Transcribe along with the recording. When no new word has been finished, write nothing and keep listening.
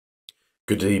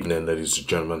Good evening, ladies and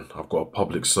gentlemen. I've got a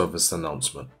public service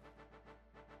announcement.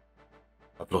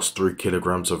 I've lost 3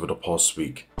 kilograms over the past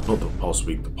week. Not the past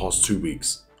week, the past 2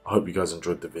 weeks. I hope you guys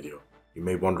enjoyed the video. You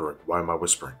may be wondering, why am I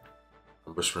whispering?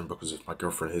 I'm whispering because if my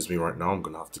girlfriend hears me right now, I'm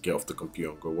going to have to get off the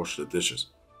computer and go wash the dishes.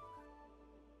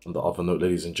 On the other note,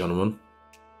 ladies and gentlemen,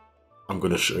 I'm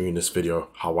going to show you in this video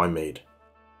how I made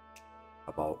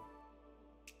about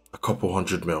a couple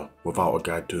hundred mil without a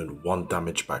guy doing 1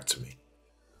 damage back to me.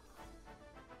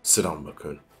 Sit down,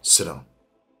 Makun. Sit down.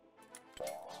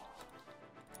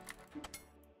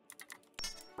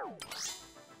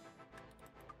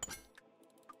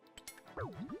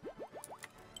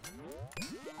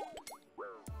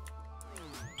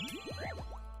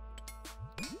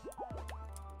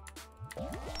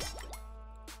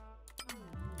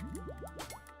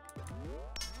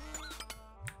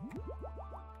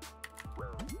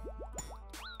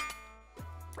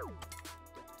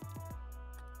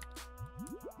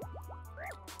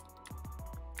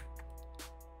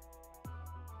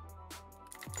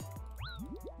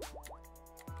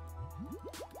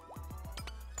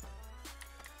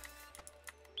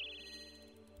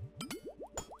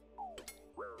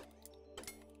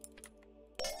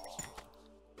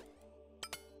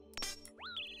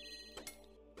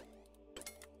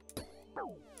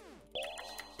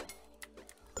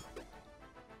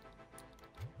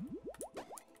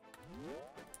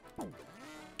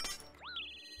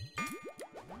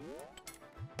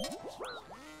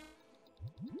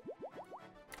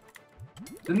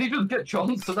 Didn't he just get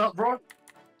chance to that, bro?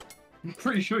 I'm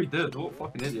pretty sure he did. What a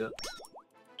fucking idiot.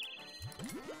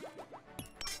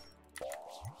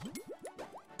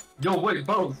 Yo, wait,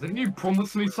 Bells, didn't you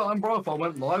promise me something, bro, if I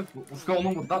went live? What's going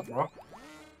on with that, bro?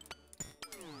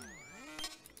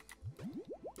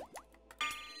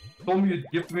 Told me you'd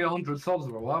give me 100 subs,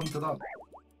 bro. What happened to that?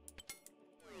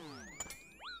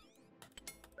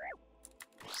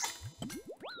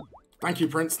 Thank you,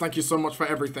 Prince. Thank you so much for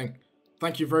everything.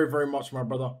 Thank you very, very much, my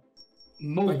brother.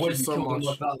 No Thank way you so much.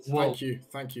 like that as well. Thank you.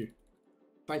 Thank you.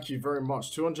 Thank you very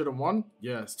much. 201?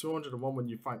 Yes, 201 when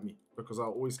you fight me, because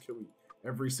I'll always kill you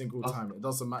every single time. It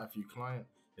doesn't matter if you client.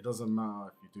 It doesn't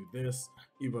matter if you do this.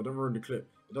 Eva, don't ruin the clip.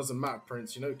 It doesn't matter,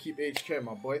 Prince. You know, keep HK,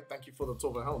 my boy. Thank you for the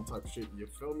top of helm type shit. You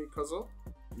feel me, cuzzo?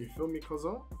 You feel me,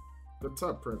 cuzzo? Good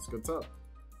tap, Prince. Good tap.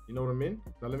 You know what I mean?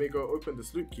 Now let me go open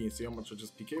this loot key and see how much I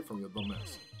just PK from your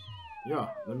dumbass. Yeah,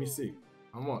 let me see.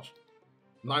 How much?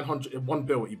 900, 1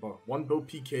 bill, Eba. 1 bill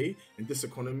PK in this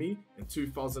economy in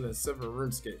 2007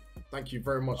 RuneScape. Thank you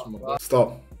very much, my boy.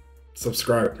 Stop.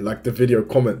 Subscribe. Like the video,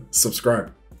 comment,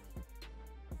 subscribe.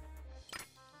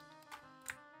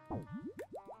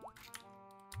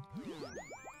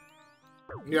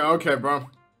 Yeah, okay, bro.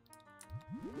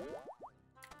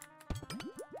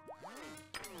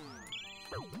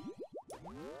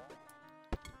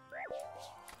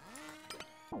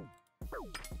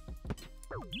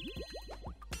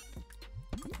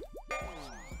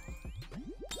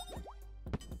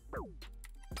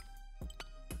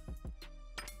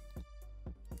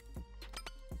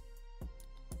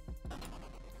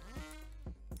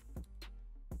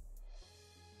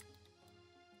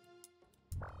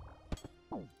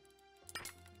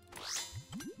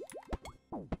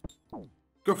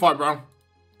 Good fight, bro.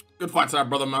 Good fight to that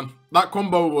brother, man. That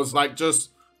combo was like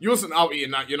just... You wasn't out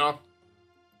eating that, you know?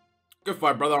 Good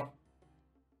fight, brother.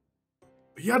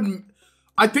 He had...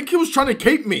 I think he was trying to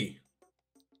cape me.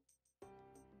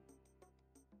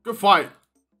 Good fight.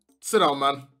 Sit down,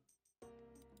 man.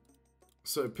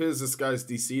 So it appears this guy's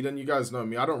DC'd, and you guys know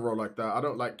me. I don't roll like that. I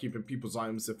don't like keeping people's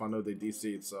items if I know they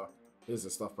DC'd, so... Here's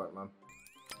the stuff back, man.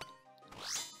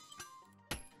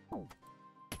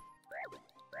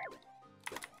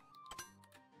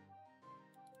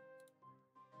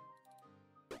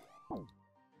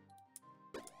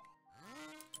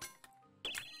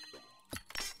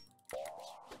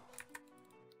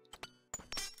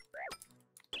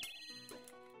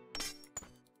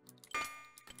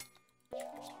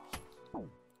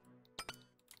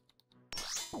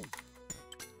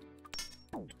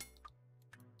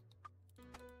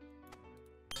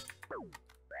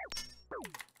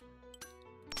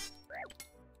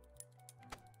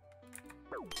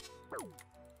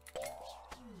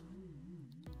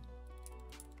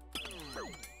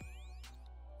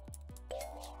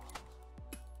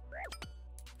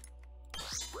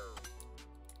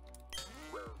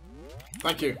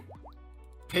 Thank you.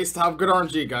 Pays to have good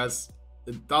RNG, guys.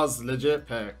 It does legit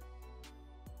pay.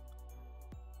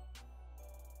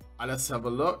 And let's have a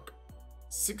look.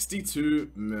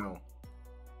 62 mil.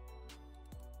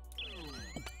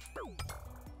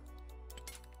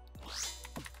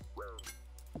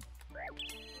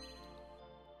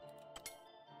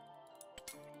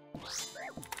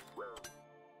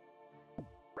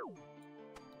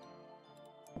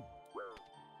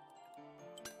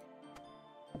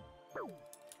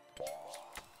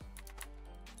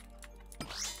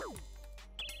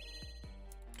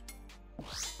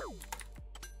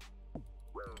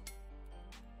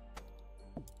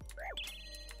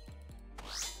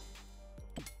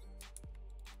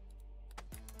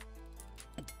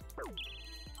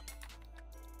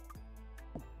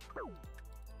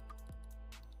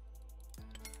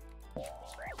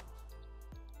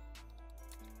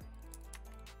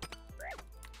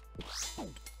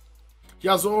 He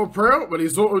has auto prayer, but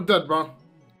he's auto dead, bro.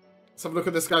 Let's have a look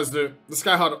at this guy's do. This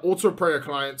guy had auto prayer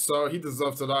client, so he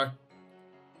deserves to die.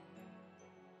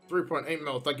 3.8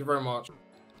 mil, thank you very much.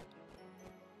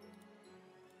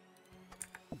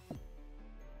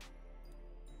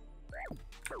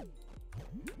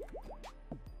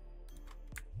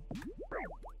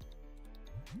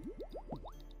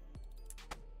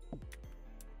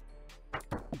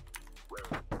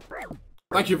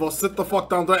 Thank you, boss. Sit the fuck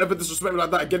down. Don't ever disrespect me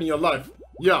like that again in your life.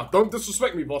 Yeah, don't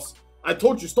disrespect me, boss. I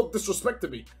told you, stop disrespecting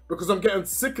me. Because I'm getting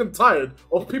sick and tired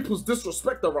of people's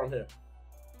disrespect around here.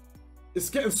 It's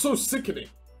getting so sickening.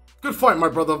 Good fight, my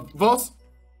brother, boss.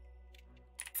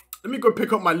 Let me go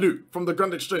pick up my loot from the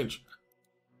Grand Exchange.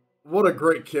 What a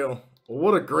great kill.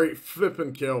 What a great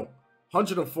flipping kill.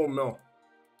 104 mil.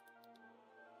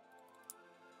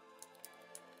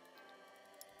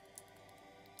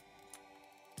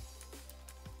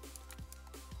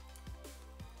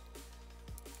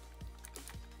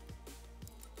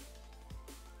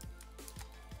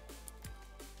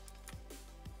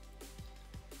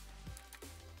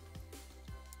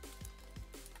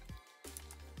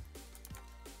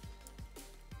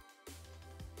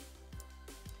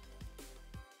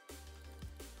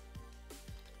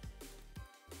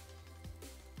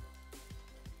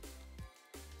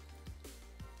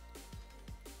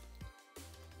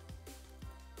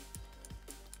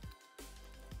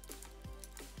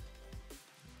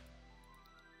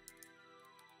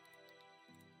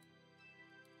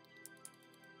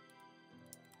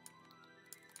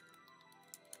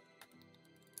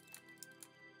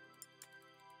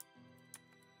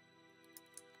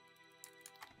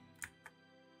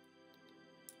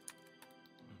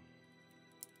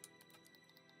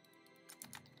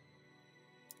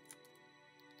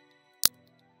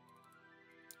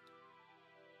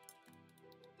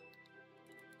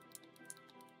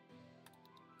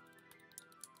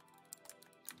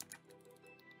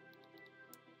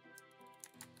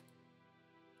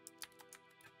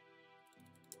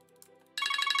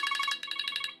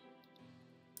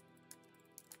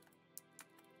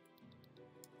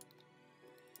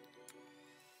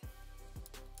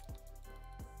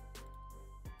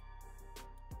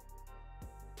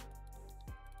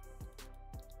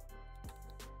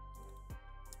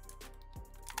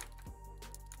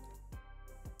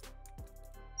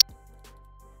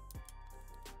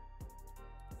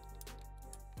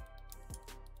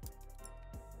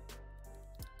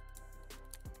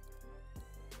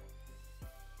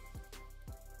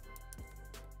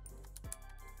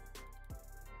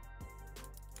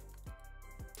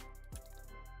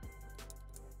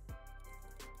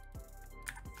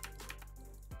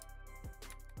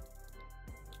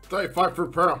 $35 for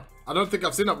pearl. I don't think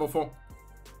I've seen that before.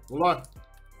 Wallah.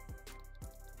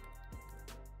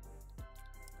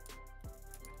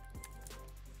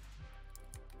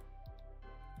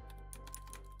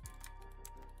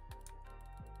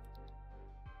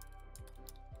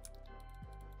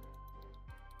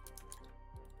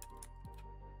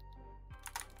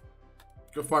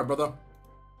 Good fight, brother.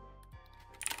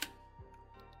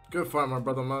 Good fight, my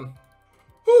brother, man.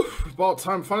 Whew, about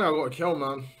time. Finally, I got a kill,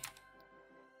 man.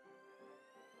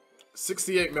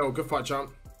 68 mil. Good fight, champ.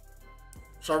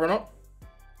 Shall I run up?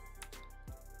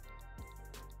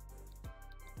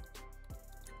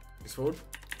 He's forward.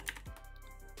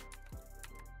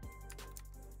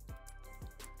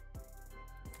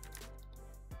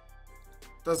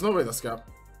 There's no way that's gap.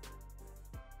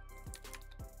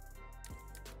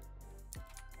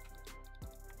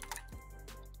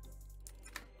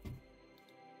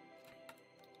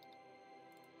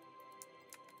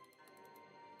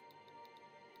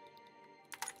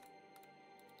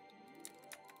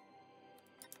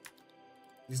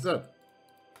 He's dead.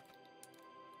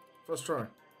 First try.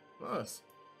 Nice.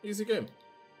 Easy game.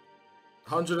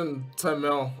 110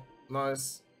 mil.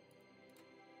 Nice.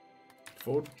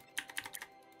 Forward.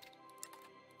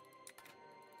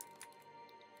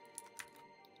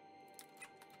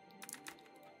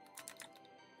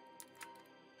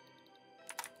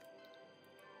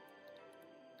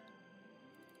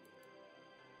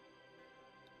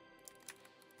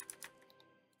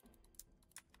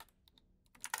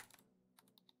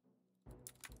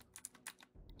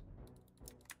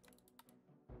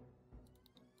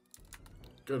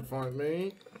 Good fight,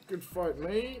 mate. Good fight,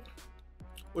 mate.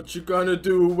 What you gonna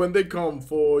do when they come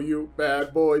for you?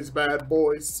 Bad boys, bad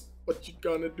boys. What you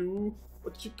gonna do?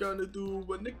 What you gonna do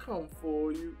when they come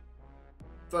for you?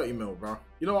 30 mil, bro.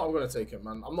 You know what? I'm gonna take it,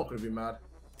 man. I'm not gonna be mad.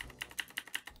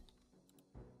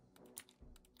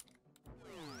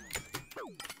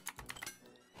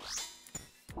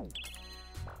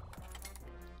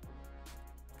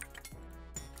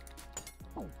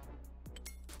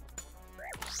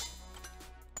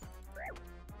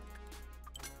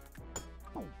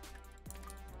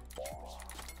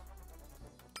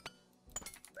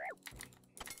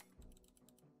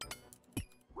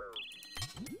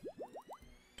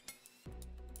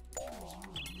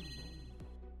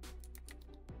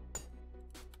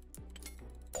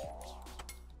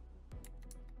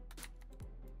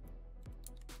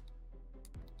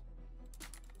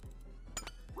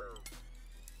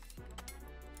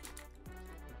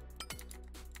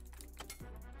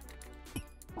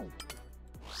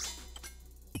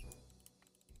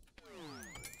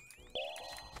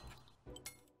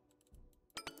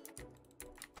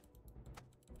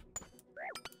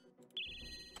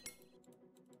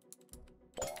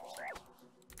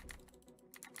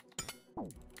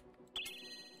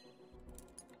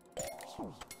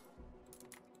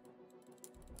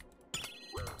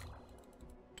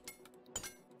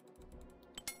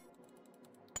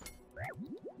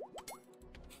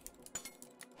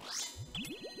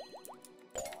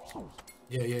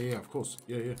 Yeah, of course.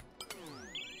 Yeah.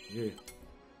 Yeah,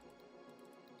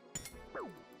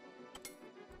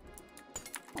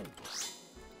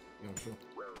 I'm sure.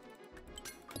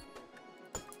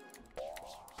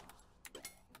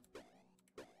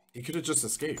 He could have just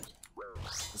escaped.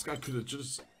 This guy could have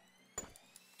just...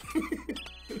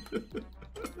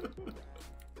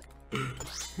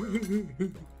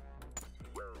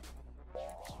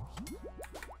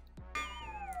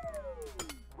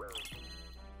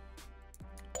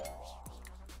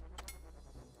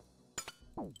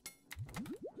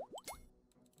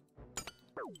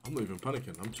 I'm not even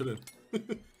panicking, I'm chilling.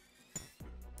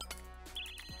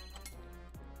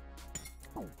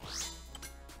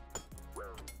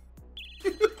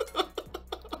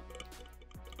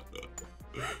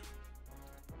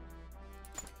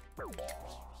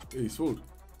 Yeah, he's fooled.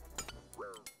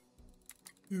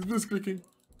 He's misclicking.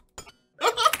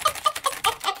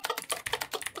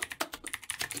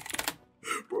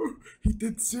 Bro, he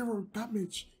did 0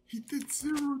 damage. He did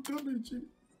 0 damage. He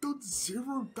done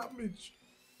 0 damage.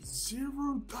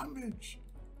 0 damage.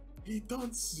 He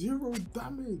done 0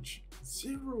 damage.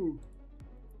 0.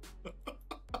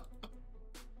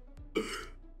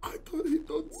 I thought he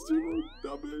done 0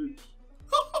 damage.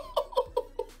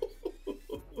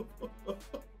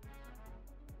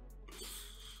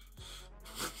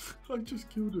 I just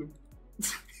killed him.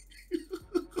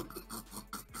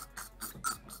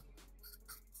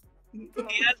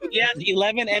 He has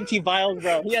 11 empty vials,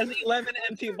 bro. He has 11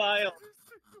 empty vials.